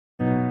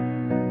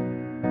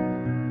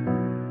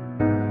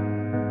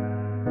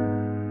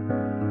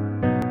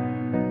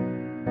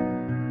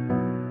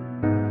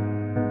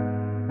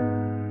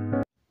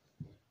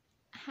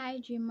Hi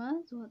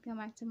dreamers, welcome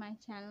back to my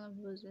channel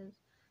Roses,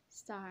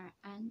 Star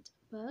and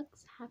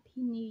Books. Happy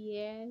New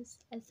Year's.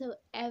 And so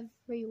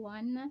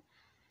everyone,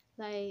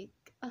 like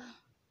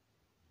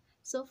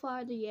so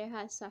far the year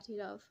has started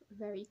off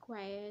very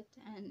quiet,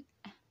 and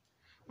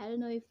I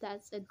don't know if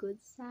that's a good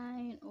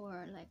sign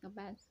or like a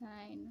bad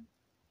sign.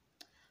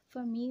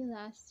 For me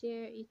last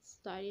year it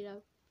started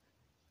off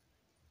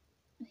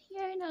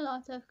hearing a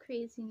lot of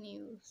crazy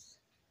news.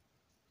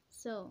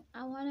 So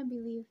I wanna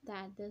believe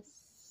that this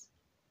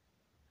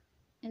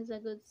is a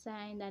good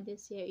sign that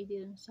this year it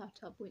didn't start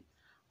up with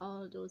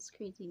all those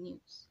crazy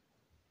news.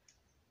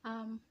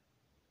 Um,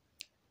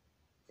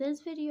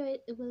 this video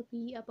it will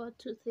be about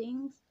two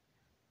things: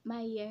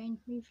 my year in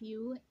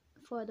review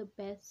for the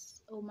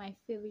best or my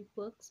favorite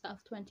books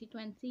of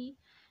 2020,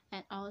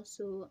 and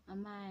also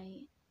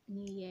my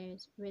New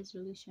Year's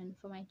resolution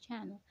for my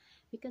channel,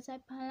 because I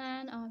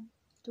plan on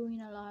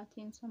doing a lot of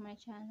things on my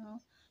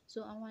channel,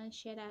 so I want to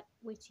share that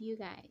with you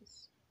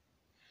guys.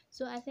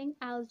 So I think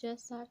I'll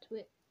just start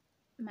with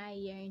my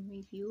year in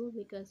review,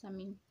 because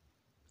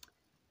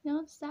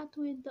start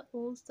with the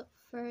old stuff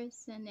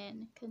first and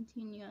then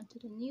continue on to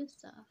the new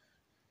stuff.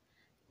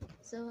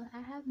 So I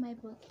have my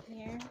book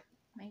here,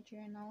 my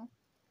journal,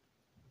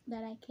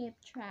 that I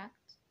kept track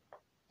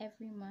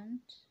every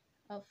month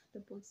of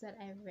the books that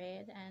I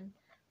read and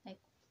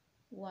like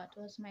what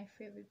was my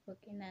favorite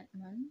book in that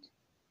month.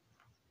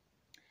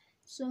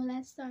 So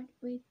let's start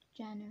with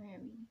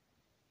January.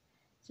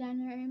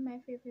 January, my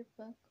favorite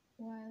book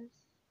was,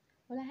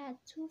 well, I had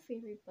two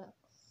favorite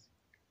books.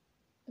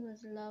 It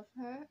was Love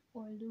Her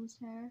or Lose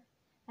Her,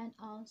 and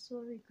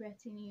also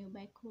Regretting You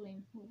by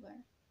Colleen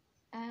Hoover.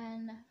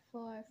 And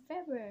for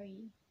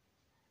February,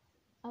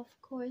 of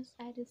course,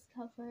 I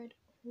discovered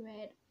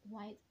Red,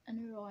 White,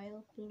 and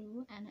Royal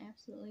Blue, and I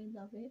absolutely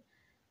love it.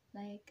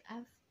 Like,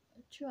 I've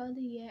throughout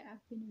the year,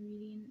 I've been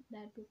reading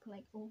that book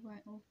like over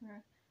and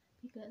over,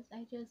 because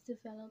I just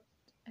developed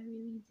a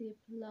really deep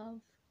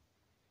love,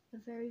 a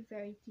very,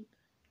 very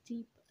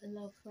deep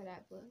love for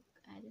that book.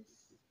 I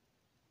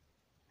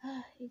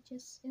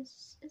just,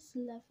 it's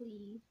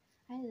lovely.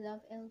 I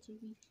love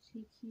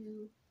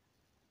LGBTQ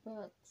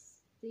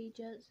books. They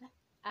just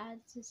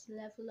add this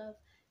level of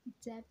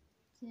depth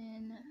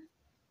and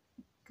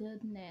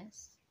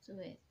goodness to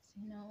it,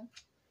 you know.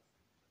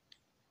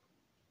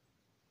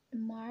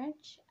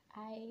 March,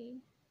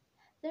 I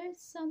there's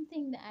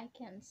something that I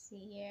can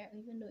see here,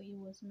 even though it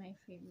was my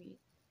favorite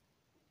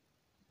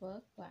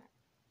book, but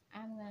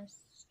I'm gonna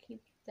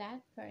skip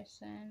that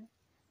person.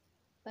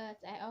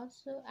 But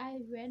I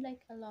read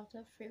like a lot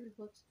of favorite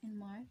books in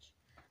March,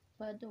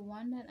 but the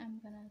one that I'm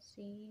gonna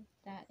say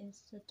that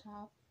is the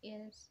top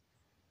is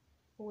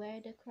Where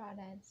the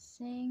Crawdads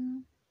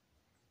Sing.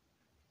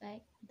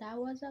 Like that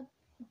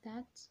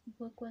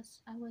book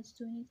was, I was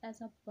doing it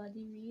as a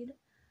buddy read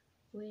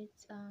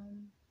with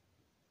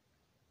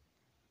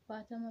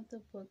Bottom of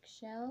the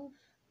Bookshelf,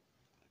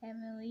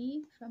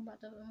 Emily from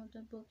Bottom of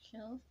the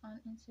Bookshelf on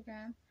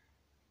Instagram.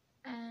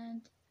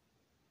 And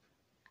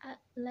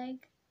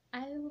like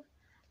I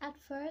at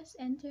first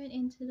entered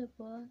into the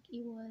book,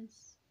 it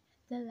was,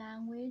 the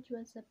language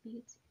was a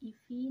bit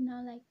iffy,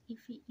 not like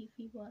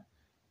iffy, but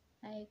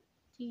like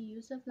the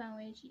use of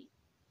language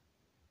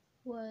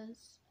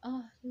was,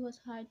 it was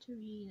hard to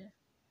read.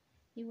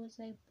 It was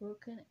like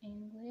broken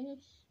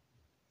English,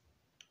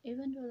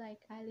 even though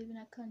like I live in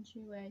a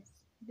country where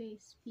they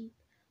speak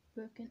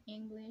broken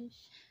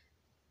English.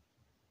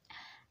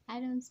 I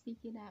don't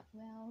speak it that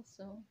well,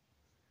 so,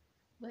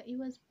 but it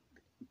was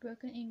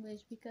broken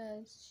English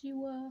because she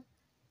was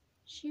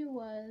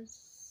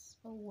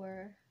or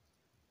were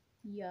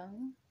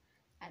young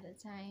at the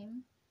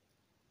time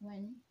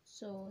when,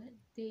 so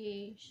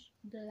the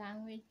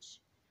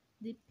language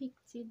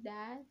depicted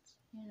that,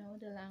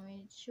 the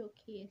language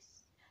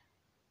showcased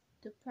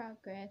the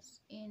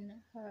progress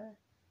in her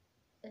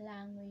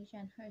language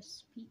and her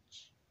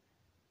speech,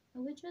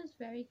 which was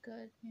very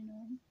good.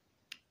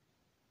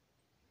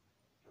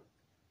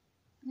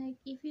 Like,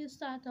 if you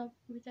start off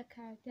with a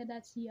character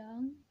that's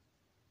young,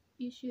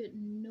 you should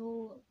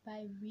know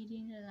by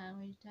reading the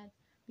language that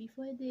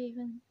before they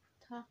even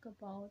talk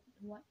about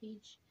what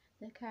age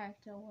the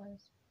character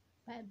was,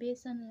 but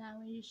based on the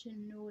language, you should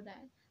know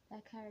that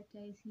that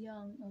character is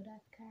young or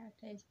that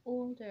character is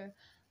older,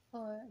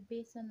 or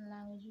based on the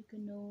language, you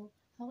can know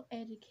how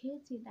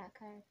educated that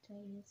character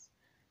is.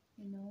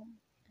 You know,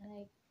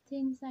 like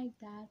things like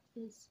that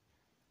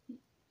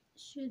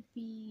should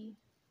be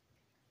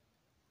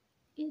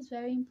is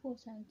very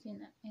important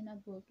in a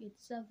book.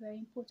 It's a very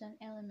important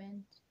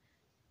element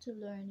to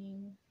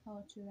learning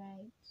how to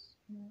write.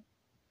 you know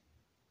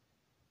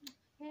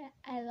yeah,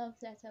 I love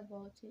that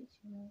about it.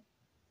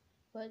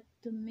 But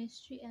the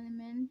mystery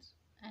element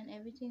and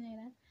everything like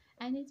that,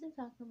 I need to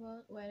talk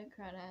about Where the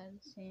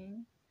Crawdads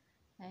Sing,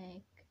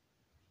 like,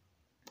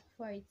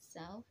 for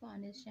itself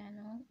on this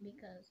channel,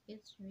 because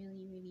it's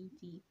really, really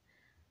deep,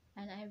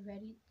 and I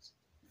read it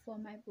for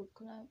my book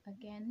club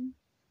again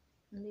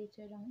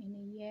later on in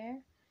the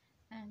year,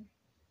 and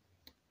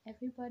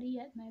everybody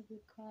at my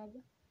book club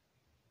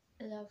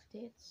loved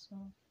it.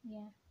 So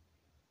yeah,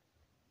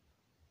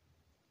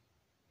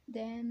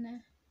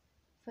 Then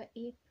for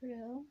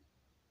April,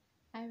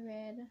 I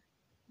read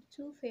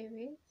two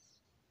favorites,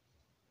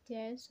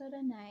 Tears of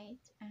the Night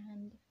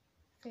and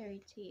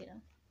Fairy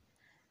Tail.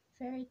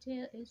 Fairy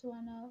Tail is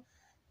one of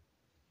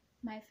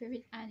my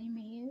favorite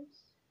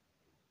animes,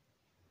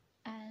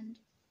 and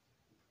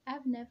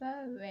I've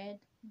never read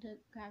the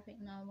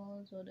graphic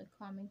novels or the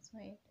comics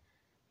for it,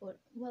 but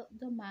well,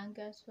 the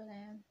mangas for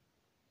them,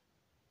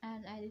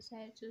 and I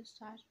decided to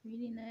start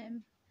reading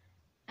them,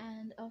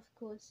 and of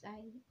course, I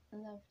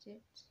loved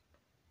it.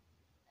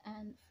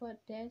 And for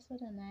Days of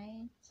the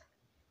Night,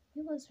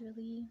 it was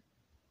really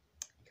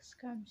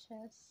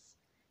scrumptious,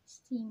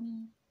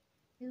 steamy.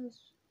 It was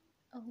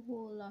a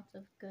whole lot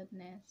of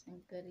goodness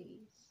and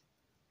goodies.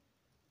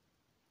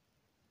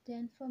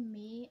 Then for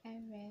me, I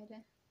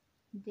read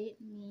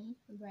Date Me,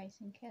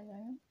 Bryson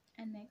Keller,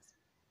 and next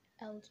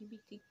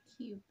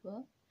LGBTQ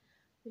book,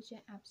 which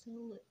I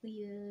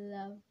absolutely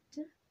loved.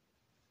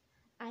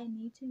 I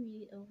need to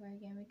read it over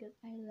again because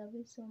I love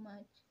it so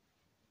much.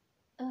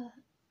 Uh,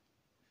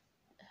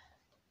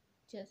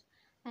 just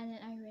and then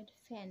I read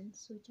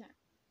Fence, which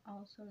I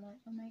also love.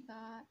 Oh my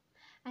god,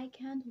 I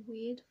can't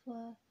wait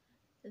for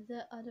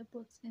the other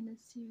books in the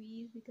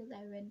series because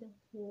I read the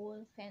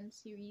whole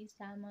Fence series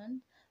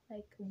Salmon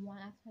like one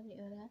after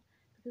the other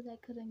because I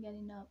couldn't get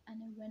enough.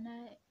 And then when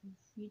I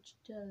reached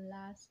the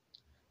last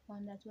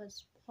one that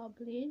was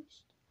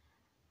published,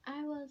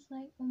 I was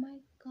like, oh my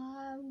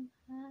god,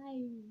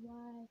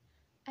 why?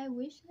 I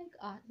wish like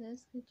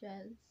authors could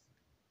just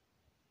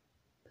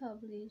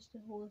publish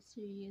the whole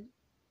series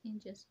in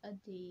just a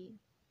day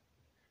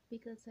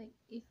because like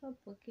if a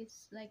book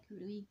is like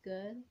really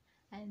good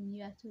and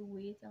you have to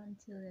wait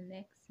until the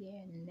next year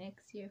and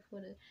next year for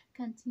the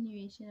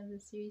continuation of the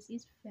series,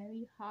 it's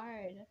very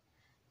hard.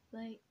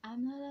 Like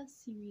I'm not a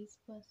series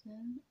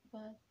person,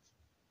 but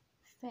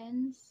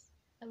fans,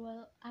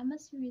 well, I'm a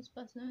series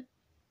person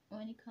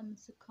when it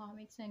comes to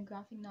comics and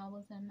graphic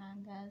novels and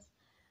mangas,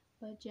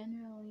 but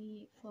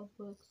generally for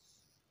books,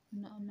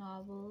 no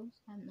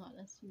novels, I'm not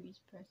a series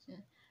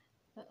person.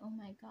 But oh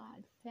my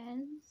god,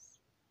 fans,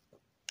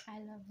 I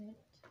love it.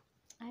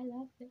 I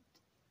love it.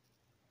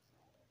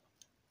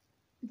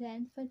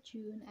 Then for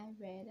June, I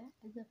read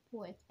The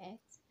Poet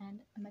X and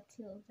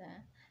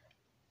Matilda.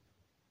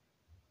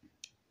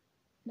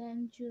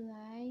 Then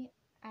July,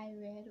 I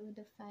read With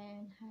the Fire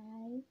and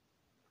High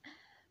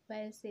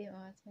by the same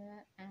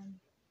author, and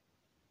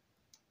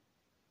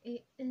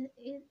it it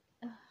it,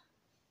 uh,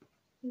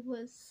 it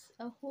was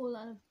a whole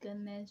lot of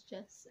goodness,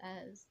 just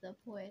as The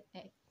Poet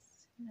X.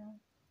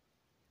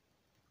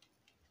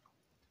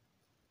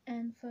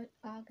 And for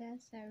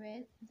August, I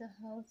read The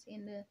House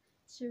in the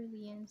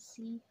Cerulean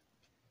Sea.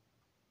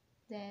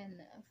 Then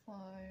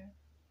for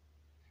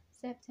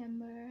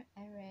September,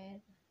 I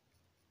read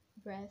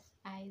Breath,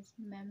 Eyes,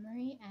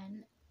 Memory,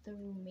 and The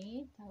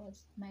Roommate. That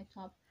was my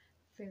top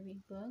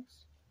favorite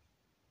books.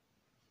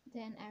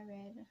 Then I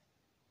read,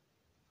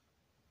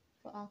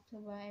 for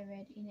October, I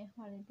read In a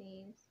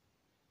Holidays.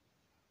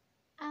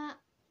 Uh,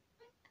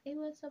 it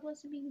was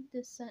supposed to be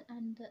the Sun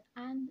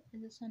and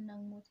the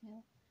Sundong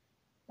Motel,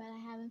 but I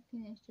haven't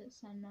finished the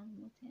Sundong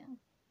Motel.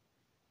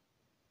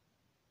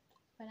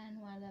 But I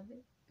know I love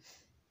it.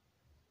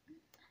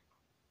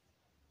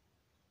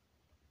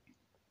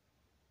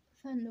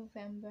 For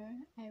November,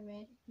 I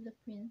read The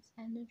Prince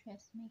and the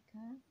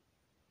Dressmaker,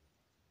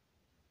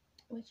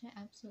 which I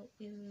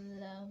absolutely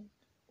loved.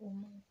 Oh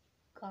my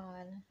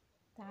god,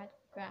 that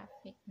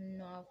graphic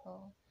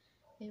novel.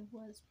 It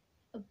was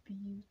a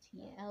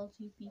beauty,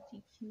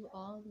 LGBTQ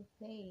all the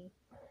way.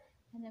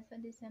 And then for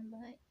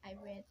December, I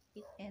read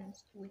It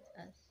Ends With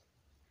Us.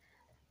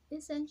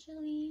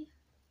 Essentially,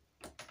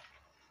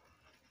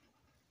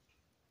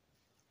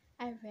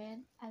 I read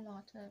a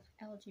lot of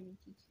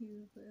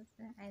LGBTQ books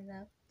that I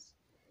loved.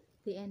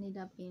 They ended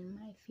up being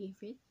my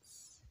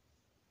favorites.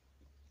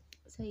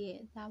 So yeah,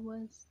 that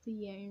was the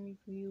year in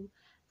review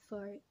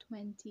for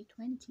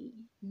 2020.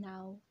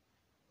 Now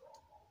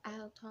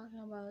I'll talk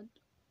about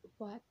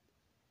what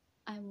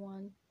I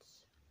want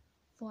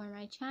for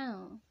my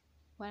channel,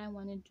 what I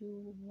want to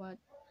do,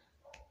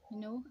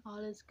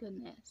 all this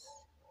goodness.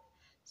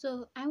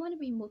 So I want to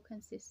be more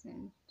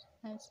consistent.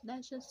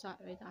 Let's just start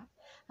with that.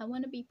 I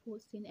want to be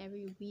posting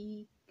every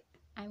week.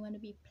 I want to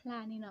be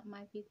planning up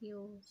my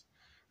videos.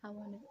 I'm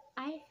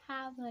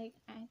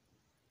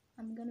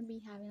gonna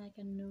be having like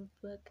a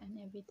notebook and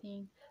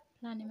everything,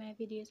 planning my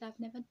videos. I've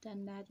never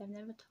done that. I've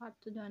never thought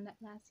to do that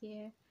last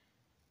year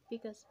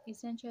because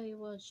essentially it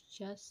was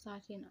just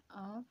starting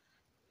off,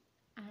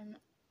 and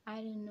I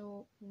didn't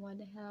know what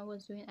the hell I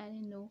was doing. I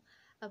didn't know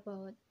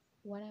about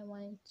what I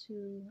wanted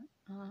to,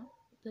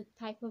 the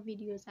type of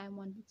videos I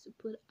wanted to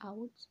put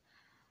out,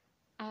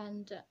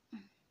 and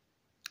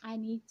I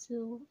need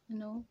to,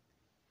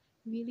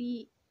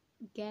 really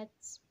get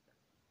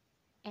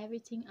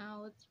everything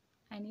out.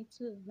 I need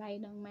to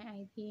write down my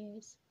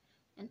ideas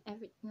and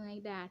everything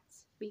like that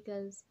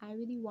because I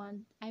really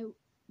want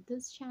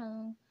this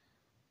channel.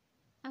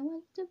 I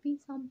want it to be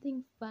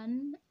something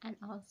fun and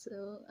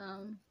also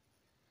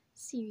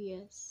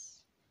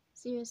serious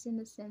in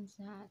the sense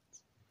that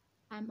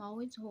I'm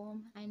always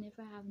home. I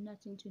never have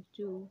nothing to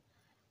do,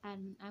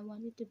 and I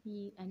want it to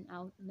be an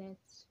outlet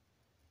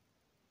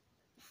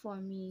for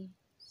me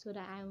so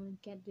that I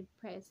won't get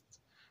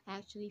depressed. I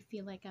actually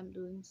feel like I'm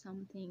doing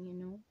something, you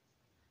know.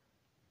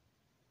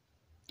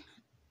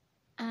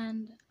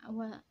 And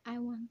well, I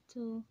want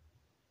to,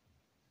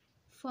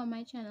 for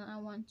my channel, I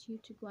want you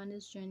to go on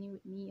this journey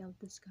with me of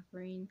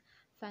discovering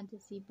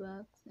fantasy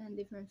books and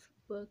different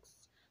books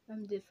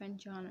from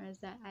different genres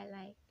that I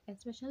like,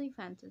 especially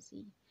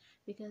fantasy,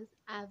 because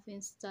I've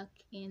been stuck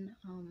in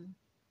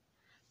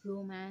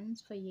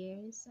romance for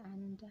years,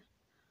 and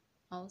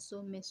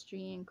also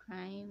mystery and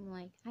crime.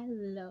 Like I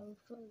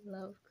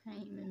love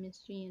crime and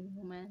mystery and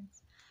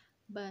romance,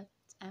 but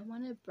I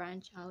want to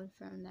branch out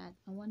from that.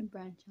 I want to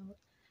branch out.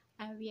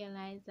 I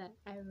realized that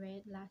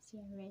last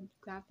year I read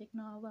graphic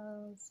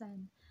novels,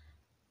 and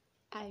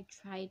I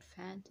tried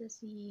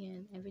fantasy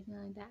and everything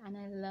like that, and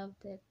I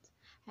loved it.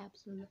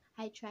 Absolutely.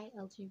 I tried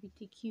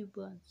LGBTQ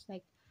books.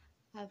 Like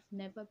I've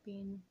never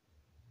been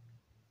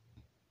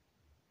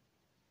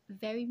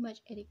very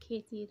much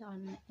educated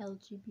on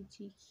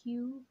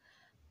LGBTQ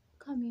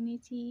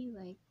community.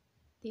 Like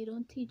they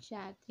don't teach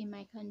that in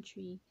my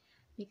country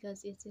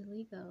because it's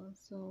illegal.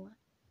 So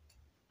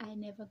I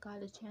never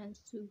got a chance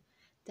to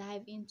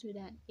dive into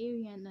that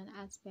area and that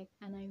aspect,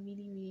 and I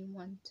really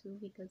want to,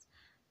 because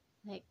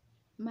like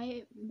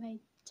my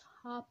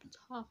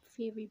top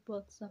favorite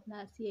books of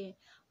last year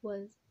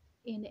was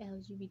in the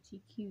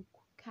LGBTQ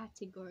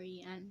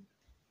category, and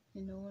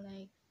you know,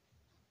 like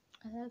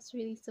that's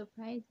really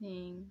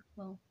surprising.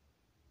 Well,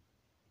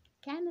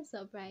 kind of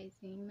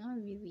surprising, not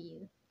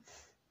really.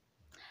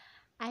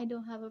 I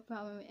don't have a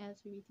problem with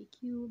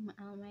LGBTQ.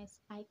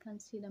 I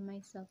consider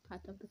myself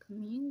part of the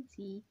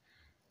community.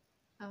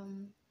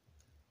 Um,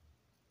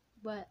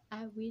 but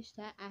I wish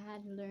that I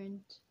had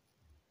learned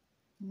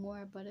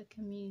more about the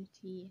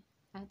community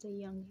at a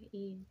younger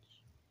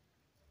age.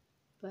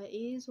 But it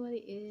is what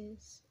it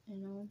is, you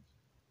know.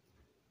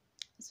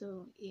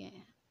 So yeah,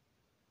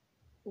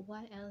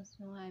 what else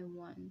do I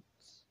want?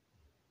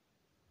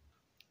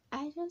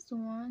 I just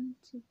want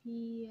to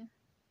be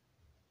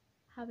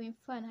having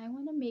fun. I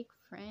want to make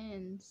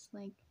friends.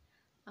 Like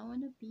I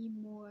want to be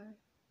more,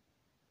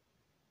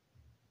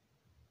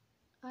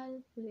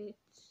 I'll put it,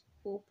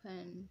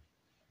 open.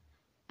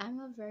 I'm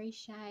a very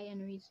shy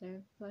and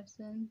reserved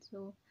person,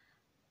 so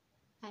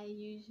I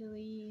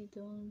usually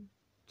don't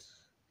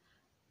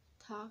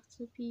talk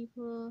to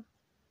people.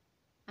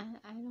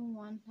 I don't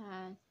want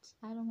that.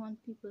 I don't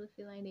want people to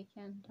feel like they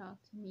can't talk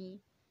to me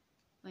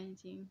or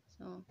anything.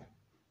 So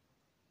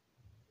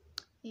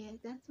yeah,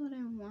 that's what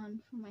I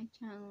want for my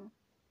channel.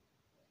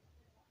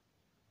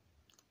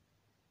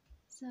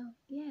 So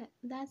yeah,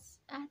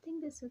 I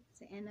think this was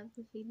the end of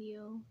the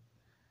video.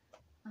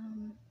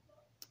 Um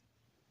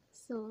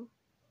so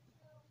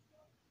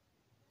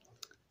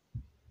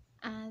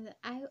and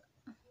I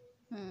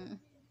hmm,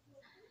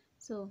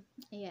 so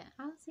yeah,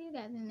 I'll see you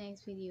guys in the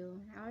next video.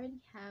 I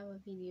already have a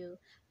video.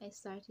 I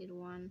started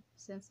one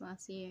since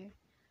last year.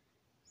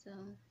 So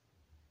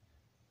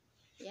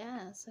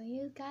yeah, so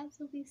you guys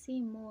will be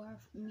seeing more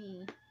of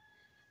me.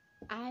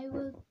 I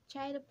will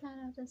try to plan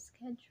out a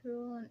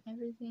schedule and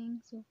everything,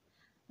 so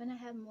when I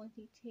have more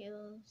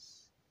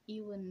details,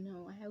 you will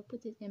know. I will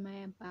put it in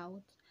my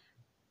about,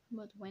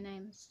 but when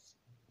I'm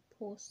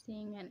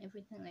posting and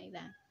everything like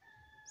that.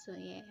 So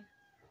yeah,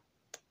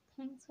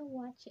 thanks for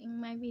watching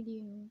my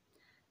video.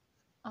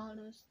 All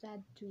those that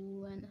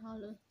do and all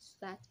those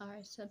that are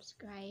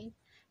subscribed,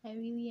 I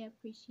really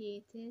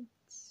appreciate it.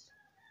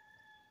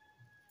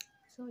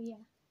 So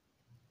yeah,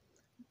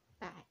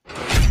 bye.